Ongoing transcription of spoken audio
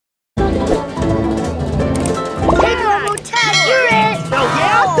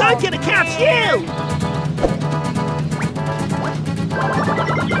you!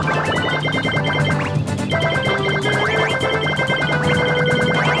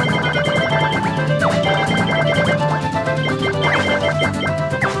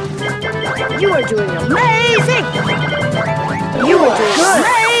 You are doing amazing! You are doing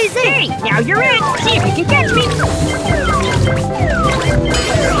amazing! Hey, now you're in! See if you can catch me!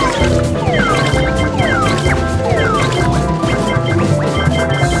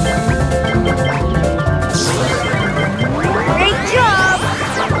 Great job!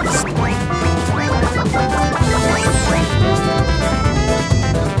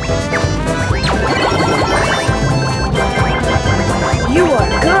 You are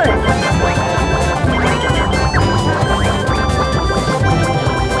good!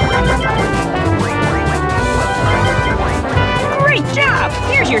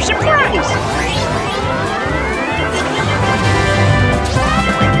 Here's your surprise!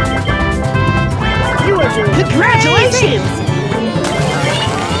 You are doing congratulations!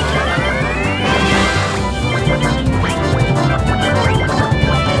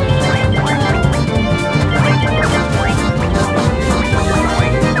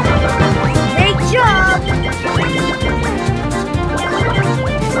 Great job!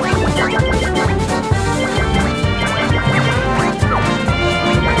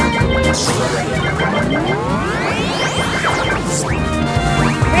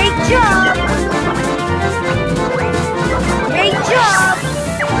 Great job! Great job!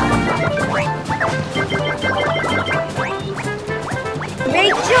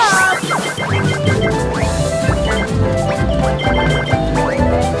 Great job!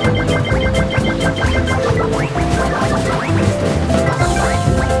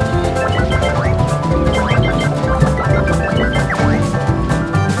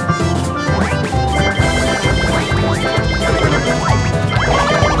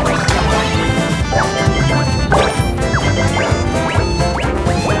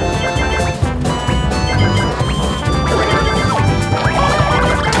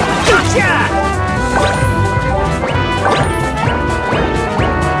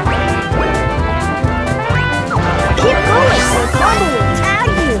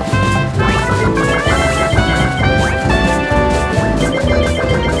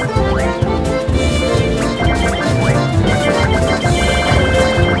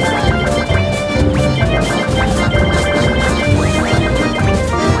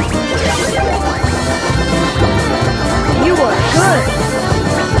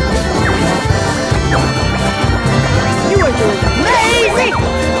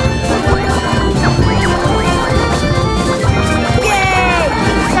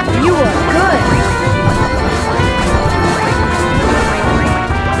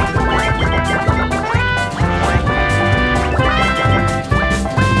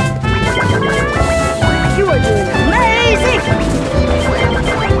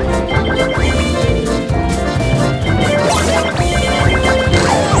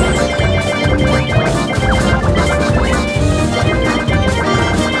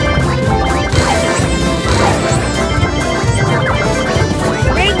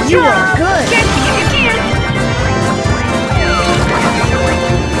 You are good! Get me if you can!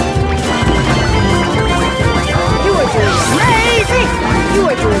 You are doing amazing! You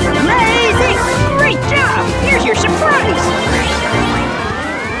are doing amazing! Great job! Here's your surprise!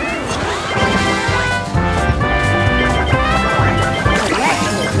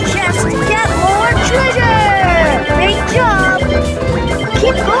 Just to get more treasure! Great job!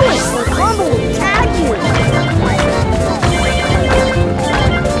 Keep going, the combo will tag you!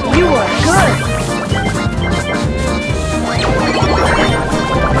 You are good!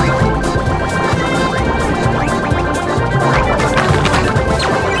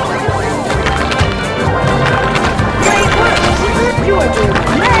 Great work! You are doing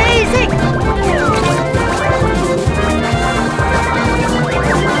amazing!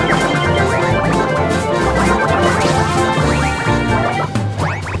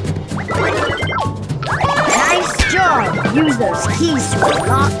 Nice job! Use those keys to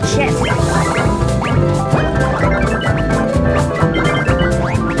unlock chests.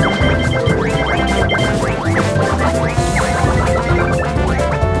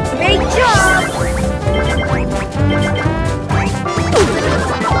 Great job!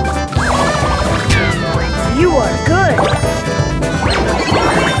 You are good!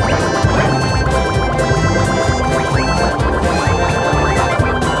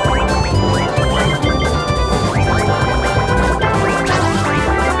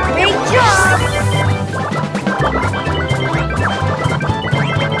 Great job!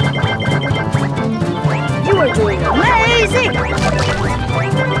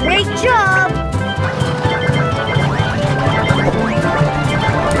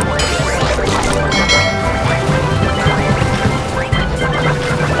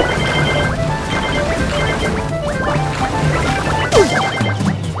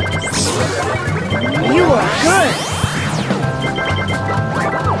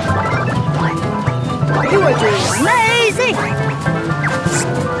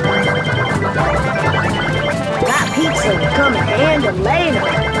 Panda later.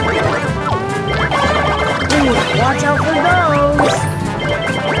 We need to watch out for those.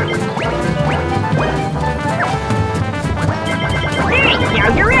 Hey, now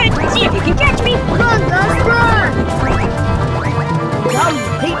you're in. See if you can catch me. Run, Gus, run! Yum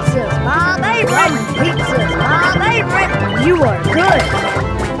pizza's my favorite. Yum pizza's my favorite. You are good.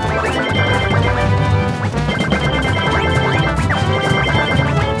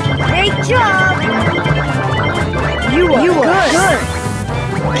 Great job. You are good.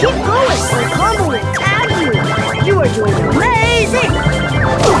 Keep going. The combo will tag you. You are doing amazing.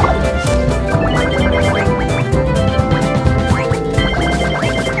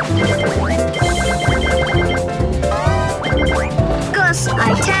 Gus,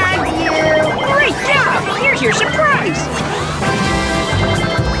 I tagged you. Great job. Here's your surprise.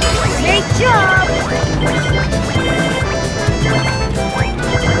 Great job.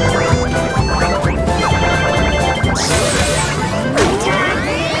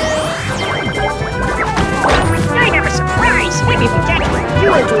 I have a surprise. See if you can catch me. You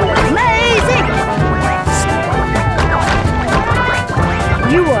are doing amazing.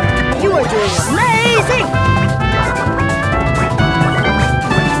 You are doing amazing.